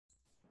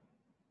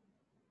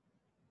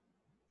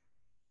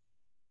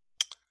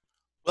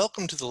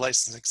Welcome to the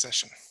licensing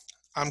session.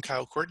 I'm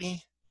Kyle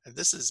Courtney, and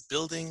this is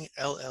Building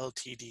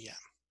LLTDM.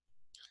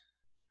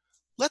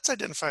 Let's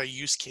identify a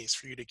use case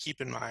for you to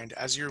keep in mind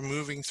as you're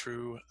moving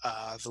through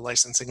the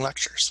licensing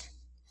lectures.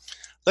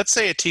 Let's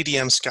say a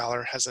TDM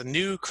scholar has a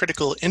new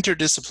critical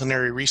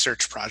interdisciplinary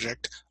research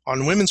project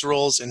on women's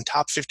roles in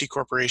top 50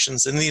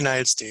 corporations in the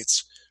United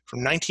States from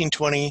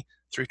 1920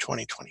 through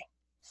 2020.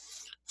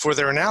 For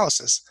their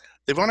analysis,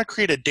 they want to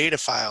create a data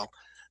file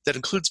that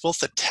includes both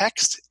the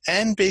text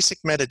and basic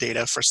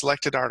metadata for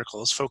selected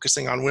articles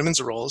focusing on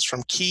women's roles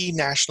from key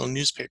national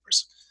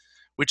newspapers,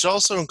 which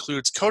also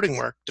includes coding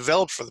work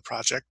developed for the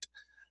project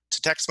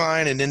to text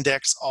mine and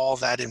index all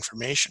that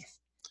information.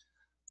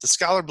 The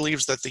scholar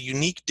believes that the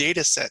unique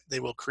data set they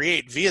will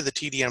create via the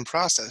TDM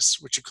process,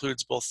 which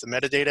includes both the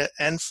metadata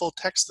and full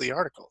text of the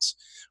articles,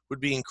 would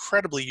be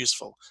incredibly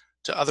useful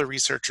to other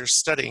researchers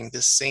studying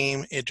this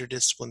same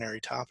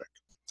interdisciplinary topic.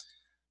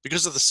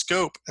 Because of the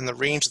scope and the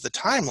range of the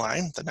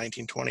timeline, the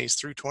 1920s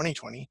through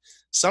 2020,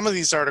 some of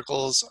these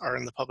articles are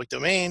in the public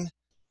domain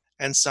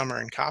and some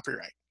are in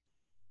copyright.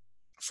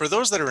 For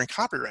those that are in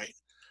copyright,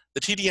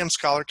 the TDM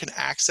scholar can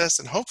access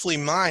and hopefully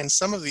mine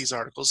some of these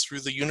articles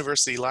through the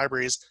university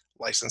library's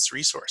licensed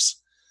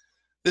resource.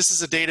 This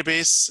is a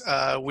database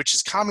which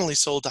is commonly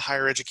sold to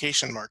higher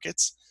education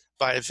markets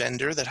by a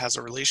vendor that has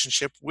a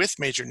relationship with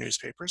major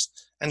newspapers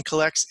and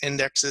collects,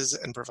 indexes,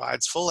 and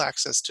provides full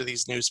access to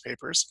these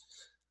newspapers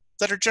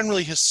that are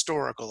generally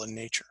historical in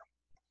nature.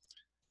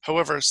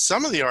 However,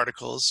 some of the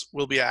articles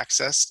will be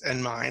accessed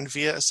and mined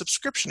via a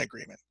subscription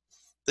agreement.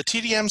 The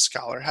TDM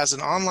scholar has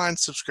an online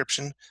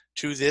subscription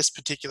to this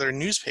particular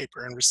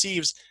newspaper and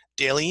receives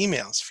daily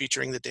emails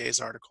featuring the day's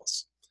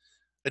articles.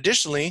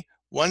 Additionally,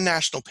 one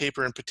national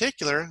paper in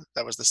particular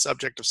that was the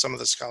subject of some of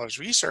the scholar's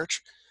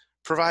research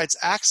provides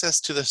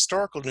access to the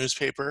historical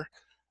newspaper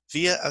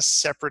via a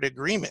separate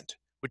agreement,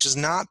 which is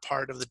not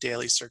part of the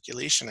daily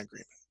circulation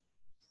agreement.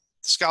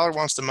 The scholar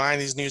wants to mine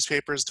these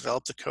newspapers,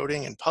 develop the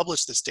coding, and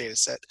publish this data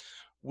set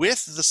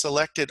with the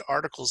selected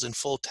articles in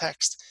full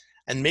text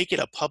and make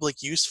it a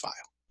public use file.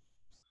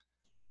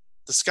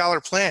 The scholar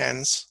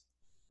plans,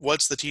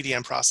 once the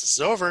TDM process is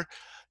over,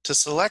 to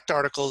select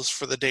articles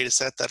for the data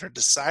set that are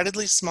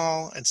decidedly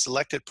small and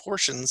selected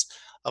portions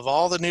of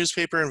all the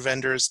newspaper and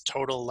vendors'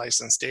 total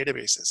licensed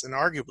databases. And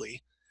arguably,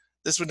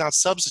 this would not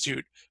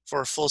substitute for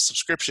a full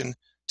subscription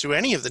to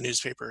any of the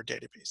newspaper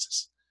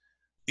databases.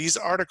 These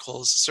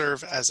articles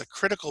serve as a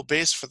critical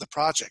base for the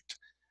project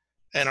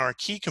and are a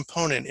key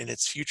component in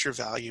its future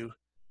value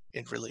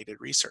in related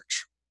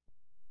research.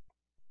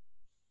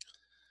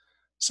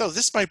 So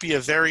this might be a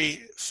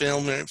very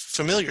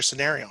familiar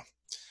scenario.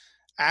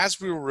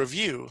 As we will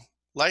review,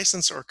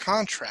 license or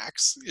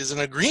contracts is an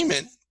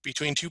agreement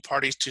between two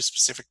parties to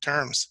specific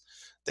terms.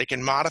 They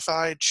can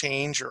modify,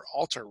 change, or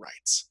alter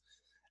rights.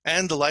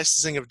 And the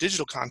licensing of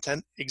digital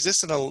content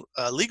exists in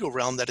a legal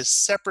realm that is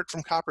separate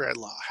from copyright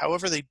law.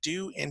 However, they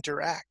do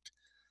interact,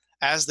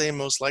 as they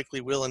most likely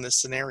will in this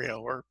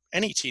scenario, or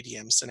any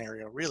TDM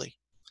scenario, really.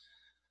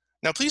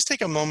 Now, please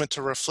take a moment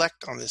to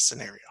reflect on this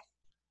scenario.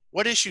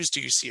 What issues do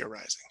you see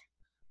arising?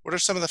 What are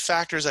some of the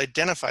factors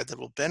identified that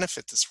will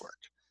benefit this work?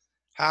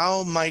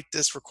 How might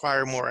this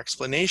require more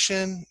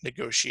explanation,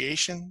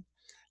 negotiation?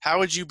 How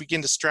would you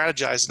begin to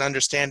strategize in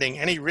understanding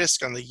any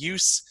risk on the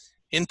use,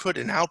 input,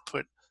 and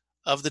output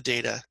of the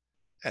data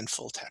and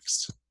full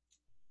text?